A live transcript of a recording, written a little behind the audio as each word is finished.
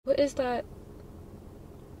What is that?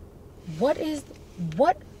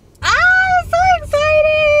 What? Ah, I'm so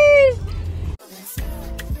excited!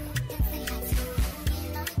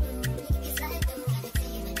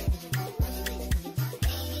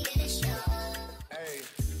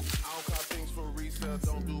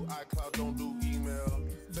 Don't do iCloud, don't do email.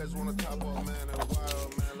 Feds wanna top up man and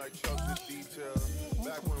wild man like Chuck's with detail.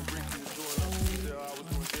 Back when Ricky was doing up detail, I was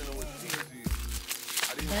doing dinner with TZ.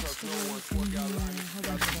 I didn't trust no one, so I got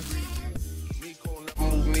Nico never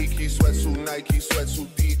move Nike, sweatsuit Nike, sweatsuit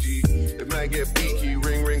DG. If man get beaky,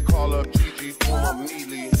 ring, call up GG, boom, I'm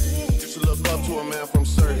neatly. Used to look up to a man from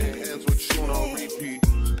certain ends with Shun on repeat.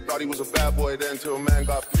 Thought he was a bad boy then till man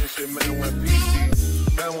got pinched and man went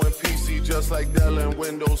PC. Man went PC just like Dell and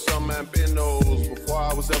Windows, some man been those. Before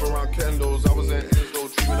I was ever around Kendos, I was in Enzo,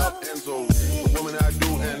 dreaming up Enzo. The woman I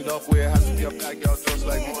do end up with has to be a backyard just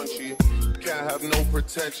like Munchie. Can't have no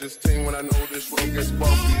pretentious thing when I know this road gets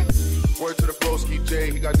bumpy. Word to the broski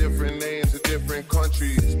J, he got different names in different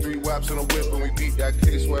countries. 3 whaps and a whip and we beat that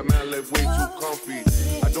case where man live way too comfy.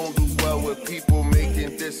 I don't do well with people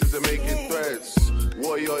making disses and making threats.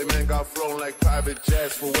 Warrior, man got flown like private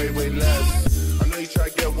jets for way less. I know you try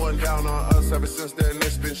to get one down on us, ever since then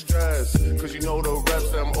it's been stress. Cause you know the reps,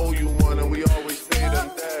 them owe you one and we always pay them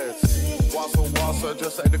debts. Wassa,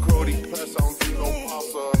 just like the Crody press, I don't do no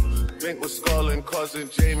pasta. Link with Skull and cousin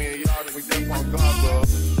Jamie and y'all, we dip on Gaza.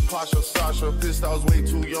 Pasha, Sasha, pissed I was way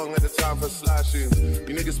too young at the time for slashing.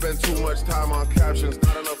 You niggas spend too much time on captions,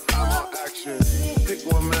 not enough time on action. Pick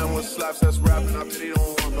one man with slaps that's rapping, I bet he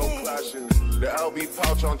don't want no clashing. The LB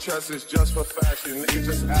pouch on chest is just for fashion, niggas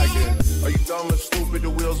just acting. Are you dumb and stupid? The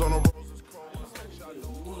wheels on the road.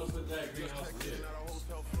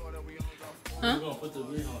 Huh?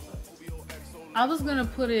 I was gonna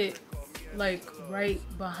put it like right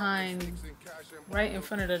in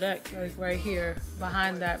front of the deck, like right here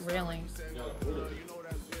behind that railing.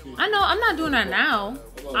 I know I'm not doing that now.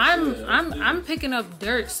 I'm picking up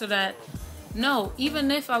dirt so that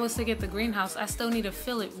even if I was to get the greenhouse, I still need to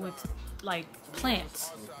fill it with like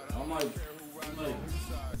plants.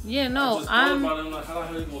 Yeah, no, I'm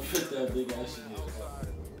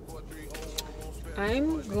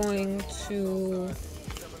going to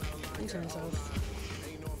turn this off.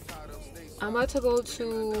 I'm about to go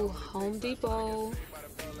to Home Depot.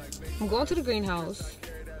 I'm going to the greenhouse,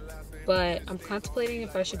 but I'm contemplating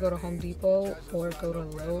if I should go to Home Depot or go to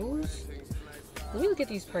Lowe's. Let me look at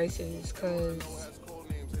these prices, because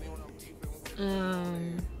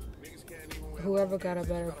whoever got a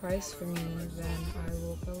better price for me, then I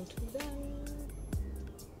will go to them.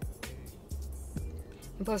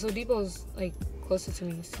 And plus, Home Depot's like closer to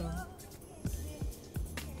me, so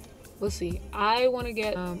we'll see. I want to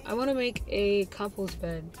get I want to make a compost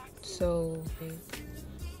bed, so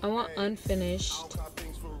I want unfinished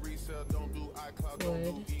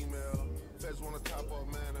wood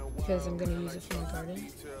because I'm gonna use it for my garden.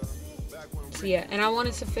 So yeah, and I want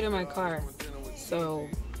it to fit in my car, so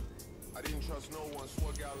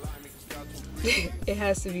it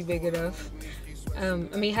has to be big enough. I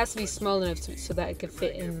mean, it has to be small enough so that it could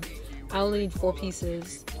fit in. I only need 4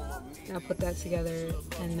 pieces. I'll put that together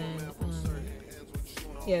and then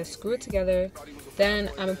yeah, screw it together. Then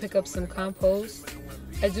I'm gonna pick up some compost.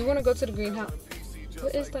 I do want to go to the greenhouse.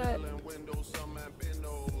 What is that?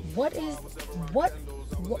 What?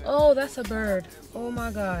 Oh, that's a bird. Oh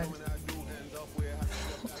my god.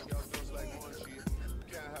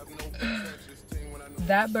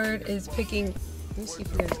 That bird is picking. Let me see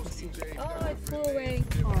if you guys can see. Oh, it flew away.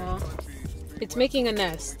 Aw. It's making a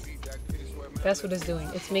nest. That's what it's doing.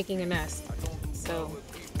 It's making a nest. So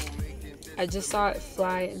I just saw it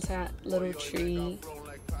fly into that little tree.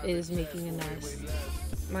 It is making a nest.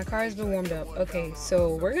 My car has been warmed up. Okay,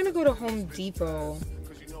 so we're gonna go to Home Depot.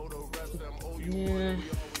 Yeah.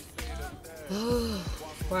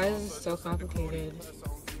 Why is it so complicated?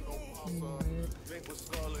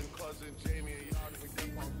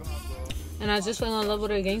 And I just fell in love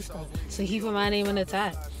with a gangster, so he put my name in the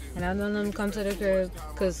tag. And I let him come to the crib,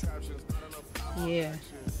 cause yeah.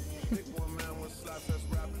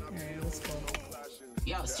 Alright, let's go.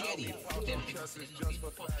 Yo, steady.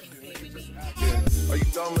 Are you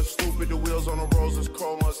dumb and stupid? The wheels on the roses,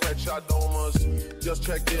 chromas, headshot domas. Just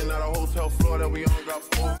checked in at a hotel floor that we all got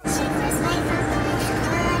full.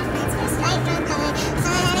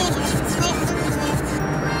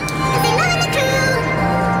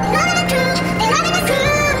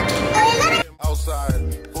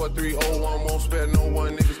 Outside, 4301, won't spare no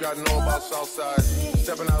one. Niggas gotta know about Southside.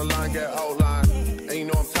 Stepping out of line, get outline. And you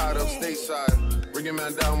know I'm tired. tired of stateside. Bring your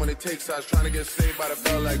man down when it takes sides. Trying to get saved by the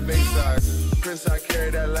bell like Bayside. Prince, I carry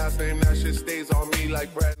that last name. That shit stays on me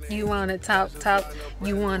like Brad. You wanna talk,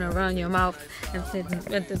 you wanna run your mouth and sit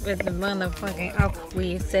with the motherfucking off.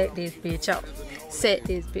 We set this bitch off. Set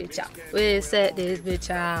this bitch off. We set this bitch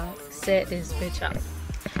out. Set this bitch off.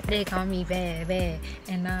 They call me bad, bad,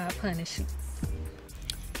 and I punish you.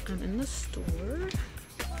 I'm in the store.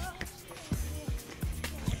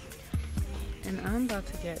 And I'm about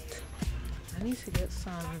to I need to get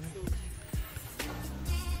some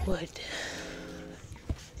wood.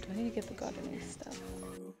 Do I need to get the gardening stuff?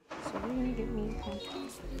 So we're gonna get me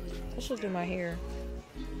compost. I should do my hair.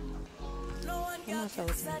 I'm not so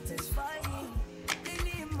looking this.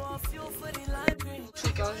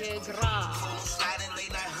 Go ahead, grab.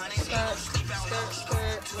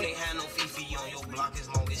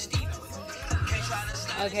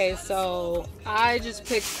 Okay, so I just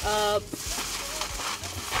picked up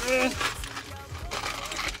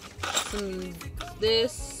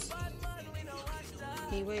this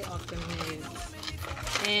off the menu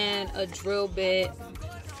and a drill bit,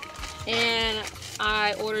 and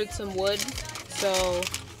I ordered some wood, so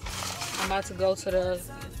I'm about to go to the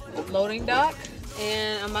loading dock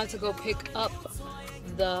and I'm about to go pick up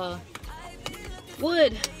the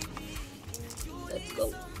wood. Let's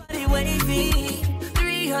go.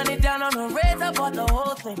 300 down on the red, I bought the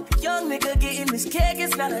whole thing. Young nigga getting this cake,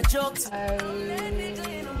 it's not a joke.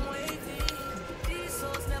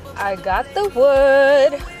 I got the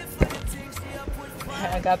wood.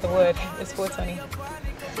 I got the wood. It's 420.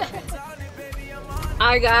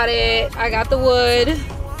 I got it. I got the wood.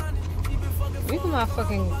 Let me put my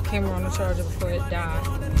fucking camera on the charger before it dies.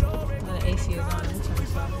 The AC is on.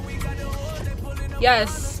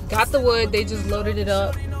 Yes, got the wood. They just loaded it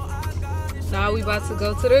up. Now we about to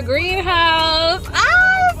go to the greenhouse.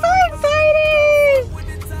 Ah, I'm so excited!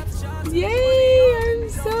 Yay, I'm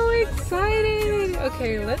so excited.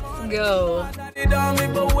 Okay, let's go.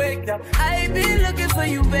 I've been looking for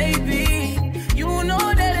you, baby. You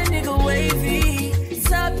know that a nigga wavy.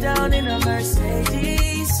 Top down in a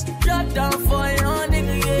Mercedes. Drop down for your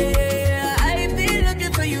nigga, yeah. I've been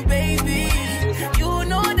looking for you, baby. You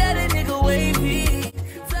know that a nigga wavy.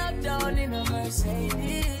 Top down in a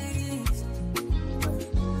Mercedes.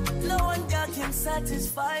 No one girl can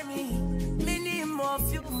satisfy me. Me need more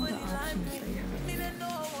fuel for the line. Me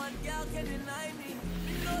no one girl can deny me.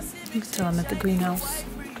 You can tell I'm at the greenhouse.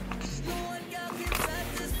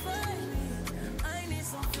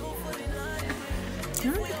 I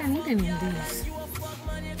don't think I need any of these.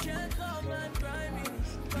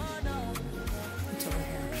 It's over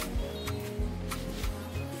here.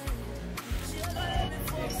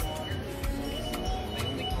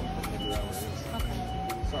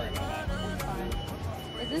 Sorry about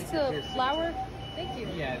that. Is this the flower? Thank you.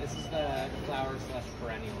 Yeah, this is the flower /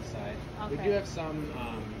 perennial side. Okay. We do have some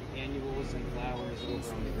annuals and flowers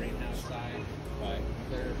over on the greenhouse side, but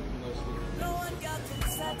they're mostly. No one got to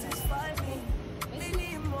satisfy me.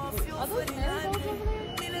 Are those marigolds over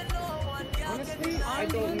there? Honestly, I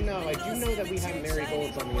don't know. I do know that we have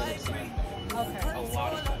marigolds on the other side. Okay. A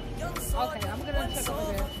lot of them. Okay, I'm gonna check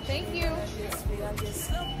over there. Thank you.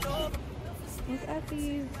 Look at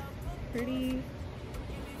these pretty.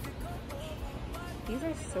 These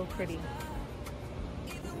are so pretty.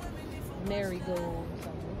 Marigolds.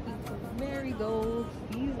 I'm looking for marigolds.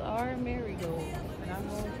 These are marigolds. And I'm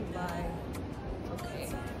going to buy.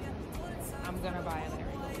 Okay. I'm gonna buy a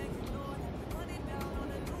marigold.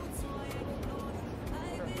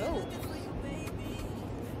 For those.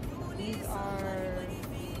 These are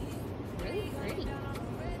really pretty.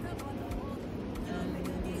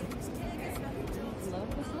 Love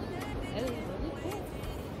this one. It is really cool.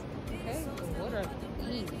 Okay, so what are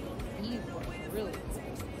these? These are really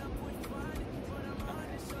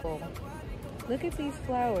cool. Look at these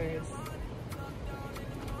flowers.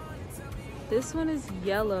 This one is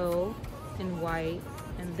yellow and white,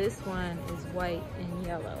 and this one is white and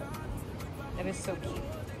yellow. That is so cute.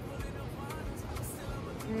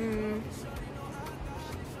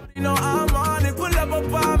 You know I'm on it, pull up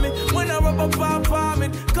upon me. When I rub up upon me,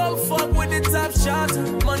 go fuck with the top shots.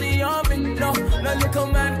 Money on me, no little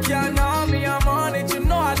man can't harm me. I'm on it, you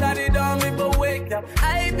know I got it on me. But wake up,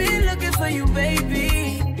 I been looking for you,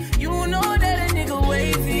 baby. You know that a nigga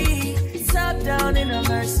wavy. Top down in a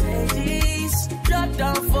Mercedes. Drop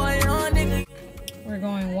down for your nigga. We're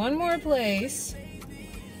going one more place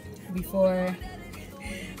before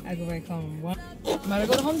I go back home. I'm about to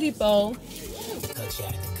go to Home Depot.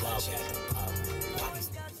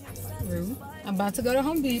 I'm about to go to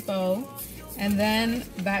Home Depot and then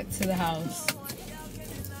back to the house.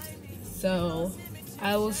 So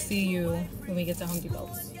I will see you when we get to Home Depot.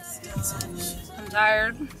 I'm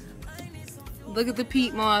tired. Look at the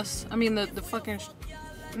peat moss. I mean the fucking...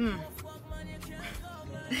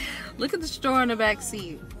 Look at the straw in the back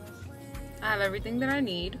seat. I have everything that I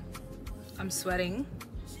need. I'm sweating.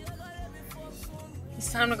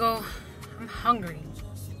 It's time to go. I'm hungry.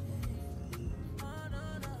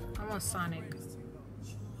 I want Sonic.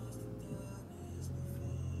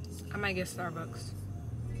 I might get Starbucks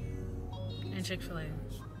and Chick-fil-A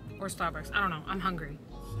or Starbucks. I don't know. I'm hungry.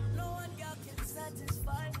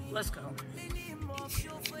 Let's go.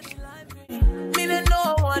 Me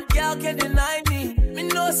no one girl can deny me. Me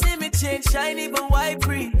no see me change shiny but white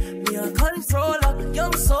free. Me a controller,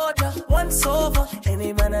 young soldier, once over.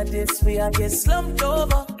 Any man at this way I get slumped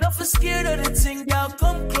over. Not for scared of the thing, girl,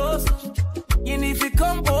 come close. You need to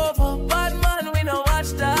come over. Bad man, we no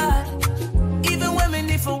watch that. Even when we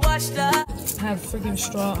need to watch that. I have freaking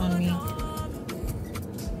straw on me.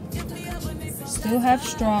 Still have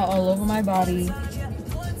straw all over my body.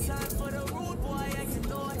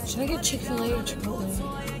 Should I get Chick-fil-A or Chipotle?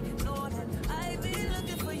 I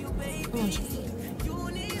want Chick-fil-A.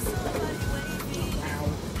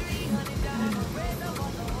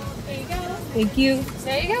 There you go. Thank you.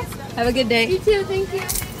 There you go. Have a good day. You too, thank you.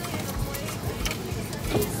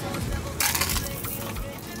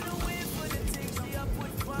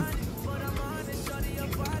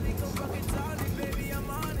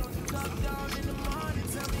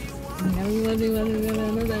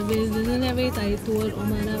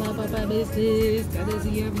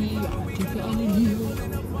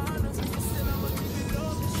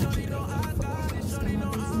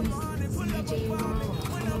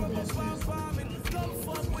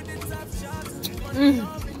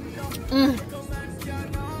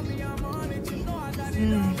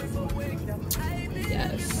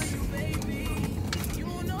 Yes.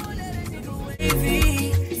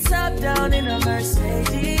 Top down in a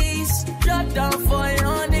Mercedes, drop down for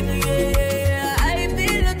your nigga, yeah. I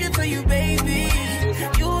be looking for you, baby.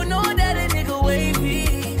 You know that a nigga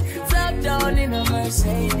wavy. Top down in a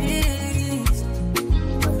Mercedes.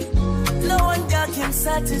 No one girl can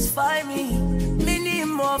satisfy me. Me need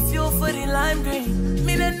more fuel for the lime green.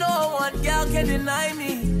 Me no one girl can deny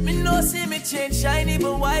me. Me no see me change shiny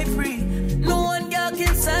but white free. No one girl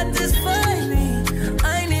can satisfy me.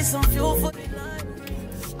 I need some fuel for the lime green.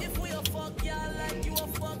 If we a fuck y'all like you a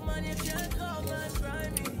fuck man, you can't come and try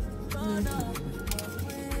me.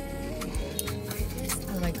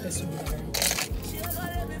 I like this one better.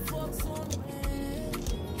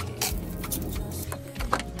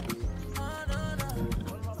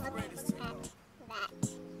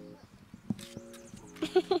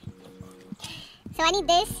 So I need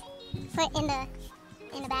this put in the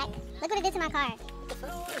back. Look what it did to my car.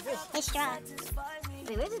 It's straw.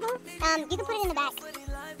 Wait, where's it going? You can put it in the back.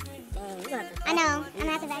 I know. I'm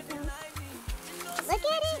gonna have to vacuum. Look at it.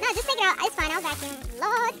 No, just take it out. It's fine. I'll vacuum.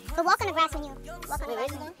 Lord. But walk on the grass when you walk on the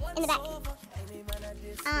grass. In the back.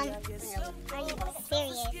 Are you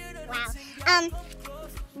serious? Wow.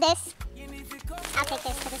 This. I'll take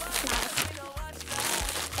this because it's the smallest.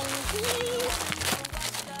 Thank you.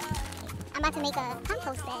 I'm about to make a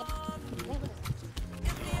compost bed.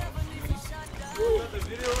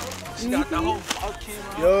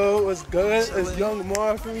 Yo, what's good? It's Young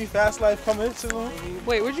Mar for me. Fast Life coming soon.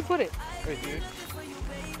 Wait, where'd you put it? Right here.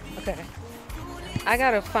 Okay. I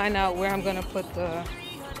gotta find out where I'm gonna put the...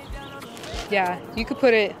 Yeah, you could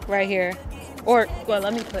put it right here. Or, well,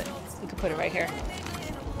 you could put it right here.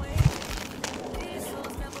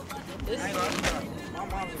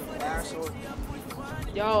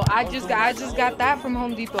 Yo, I just got that from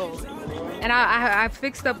Home Depot. And I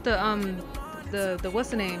fixed up the what's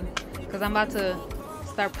the name? Because I'm about to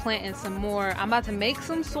start planting some more. I'm about to make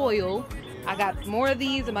some soil. I got more of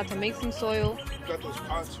these. I'm about to make some soil. You got those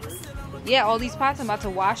pots, right? Yeah, all these pots. I'm about to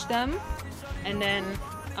wash them, and then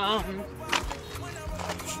I'm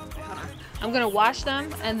gonna wash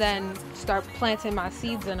them and then start planting my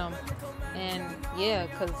seeds in them. And yeah,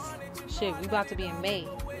 cause shit, we about to be in May.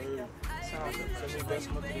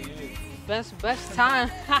 So best time,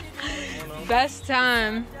 best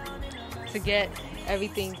time to get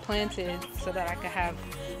everything planted so that I could have.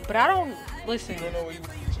 But I don't listen.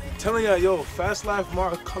 Telling y'all, yo, Fast Life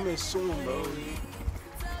Mar coming soon, bro.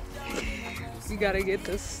 You gotta get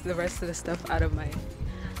the rest of the stuff out of my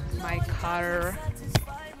car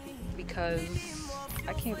because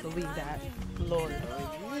I can't believe that, Lord.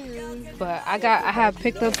 But I have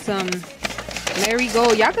picked up some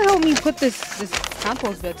marigold. Y'all can help me put this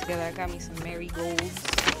compost bed together. I got me some marigolds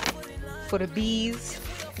for the bees.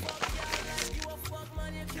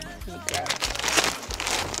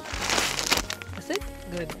 That's it.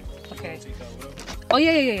 Good. Okay. Oh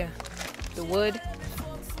yeah. The wood,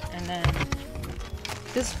 and then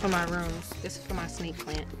this is for my room. This is for my snake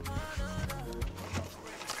plant.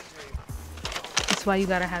 That's why you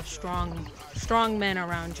gotta have strong men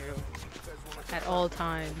around you at all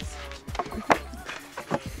times.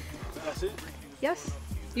 That's it? Yes,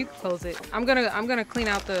 you can close it. I'm gonna clean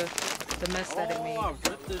out the mess that it made. I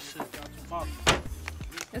ripped this shit. Fuck.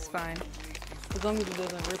 It's fine, as long as it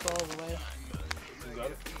doesn't rip all the way. You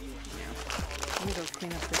got it? Let me go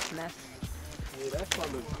clean up this mess. Yeah, that's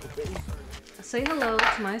probably okay. Say hello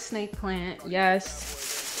to my snake plant.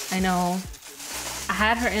 Yes, I know. I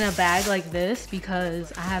had her in a bag like this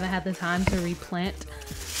because I haven't had the time to replant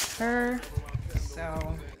her.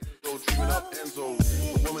 So. The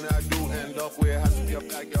woman I do end up with has to be a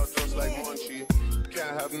backyard just like Munchie.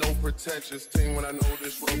 Can't have no pretentious thing when I know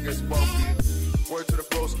this road gets bumpy. Word to the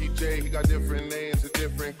broski J, he got different names in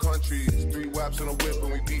different countries. 3 whaps and a whip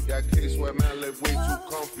and we beat that case where man live way too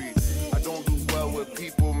comfy. I don't do well with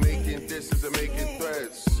people making disses and making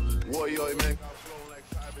threads. Warrior, man.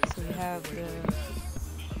 So we have the,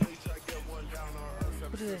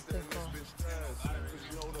 what is this called?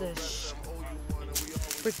 The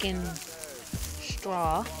freaking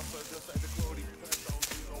straw.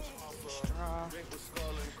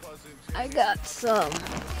 I got some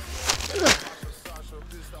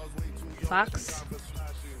fox.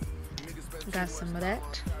 Got some of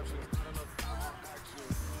that.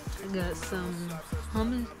 I got some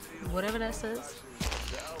hummus, whatever that says.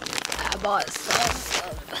 I bought some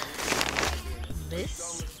of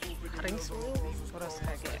this. What else did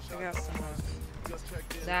I get? I got some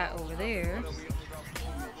of that over there.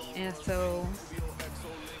 And so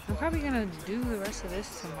I'm probably gonna do the rest of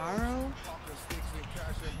this tomorrow.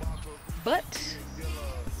 But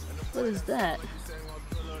what is that?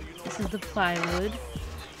 This is the plywood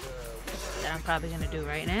that I'm probably gonna do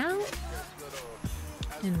right now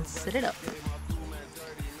and set it up.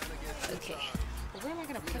 Okay. Where am I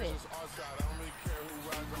gonna put it?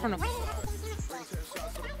 I don't know.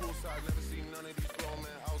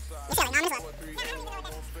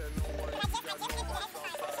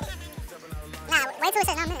 Wait till it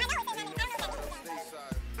says no.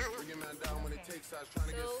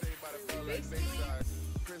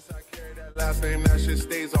 Last name, that shit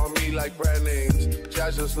stays on me like brand names.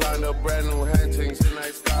 Jazz just lined up brand new hantings.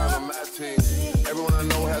 Tonight style on my team. Everyone I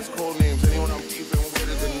know has code names. Anyone I'm keeping with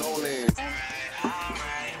is a no name.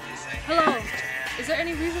 Hello. Is there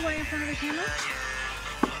any reason why you're in front of the camera?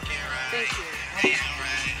 Thank you.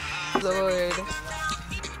 Lord.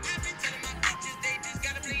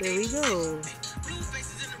 There we go.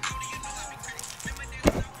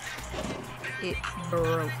 It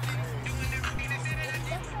broke.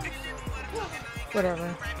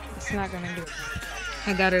 Whatever. It's not gonna do it.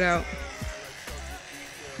 I got it out.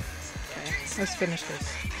 Okay, let's finish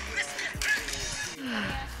this.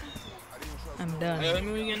 I'm done. What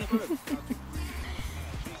are we gonna cook?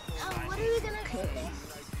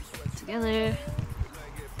 Together.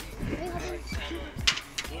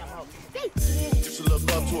 Used to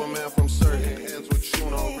look up to a man from certain ends with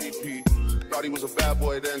tune on repeat. Thought he was a bad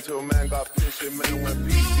boy then till man got pissed and man went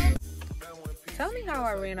PC. Tell me how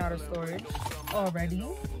I ran out of storage already.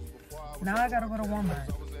 Now I gotta go to Walmart.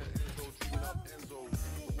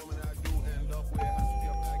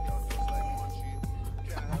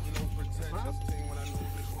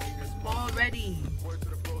 Already.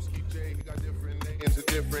 Into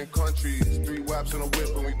different countries, 3 whaps and a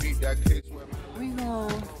whip and we beat that case.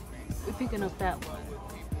 We're picking up that one.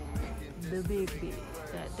 The big.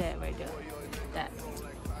 That right there.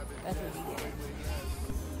 That's what we get.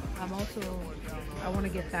 I want to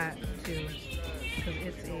get that too. Because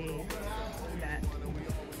it's that.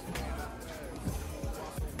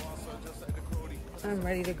 I'm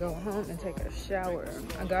ready to go home and take a shower.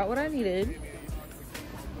 I got what I needed.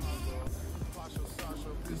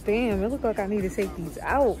 Damn, it looked like I need to take these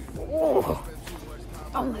out. Oh,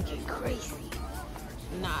 I'm looking crazy.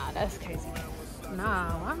 Nah, that's crazy.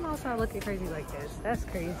 Nah, I'm outside looking crazy like this. That's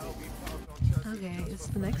crazy. Okay, it's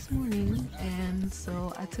the next morning, and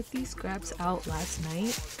so I took these scraps out last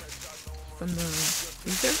night from the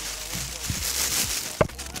freezer.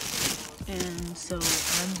 And so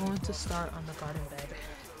I'm going to start on the garden bed,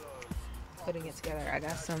 putting it together. I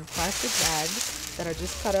got some plastic bags that I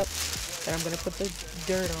just cut up that I'm gonna put the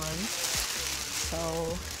dirt on.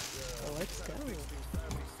 So let's go.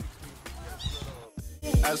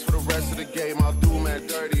 As for the rest of the game, I'll do man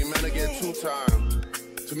dirty. Man, I get 2 times.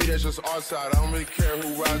 To me, that's just our side. I don't really care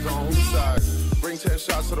who rides on whose side. Bring 10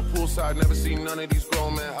 shots to the poolside. Never seen none of these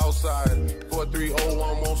grown men outside.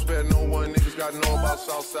 4301, won't spare no one. Niggas got know about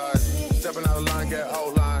Southside. Stepping out of line, get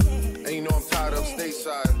outlined. And you know I'm tired of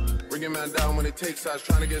stateside. Bring your man down when it takes sides.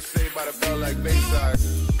 Trying to get saved by the bell like Bayside.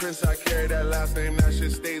 Prince, I carry that last name. That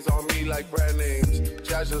shit stays on me like brand names.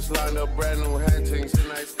 Jazz just lined up brand new hantings.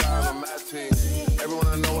 Tonight sky on a mad team. Everyone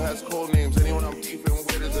I know has code names. Anyone I'm beefing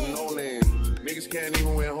with is a no name. Niggas can't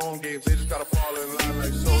even win home games. They just gotta fall in line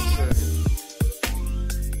like Soul Train.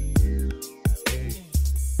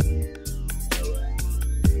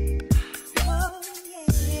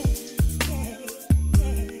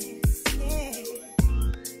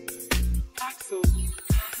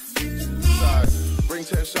 Bring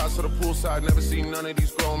 10 shots to the poolside. Never seen none of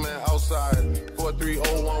these grown men outside.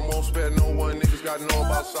 4301, won't spare no one. Niggas got know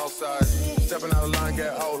about Southside. Stepping out of line,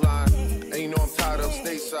 get outlined. And you know I'm tired of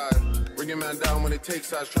stateside. Bring your man down when it takes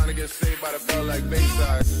sides. Trying to get saved by the bell like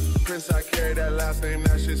Bayside. Prince, I carry that last name.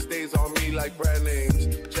 That shit stays on me like brand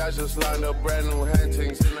names. Jazz just lined up brand new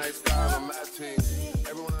hantings. Tonight sky on a mad team.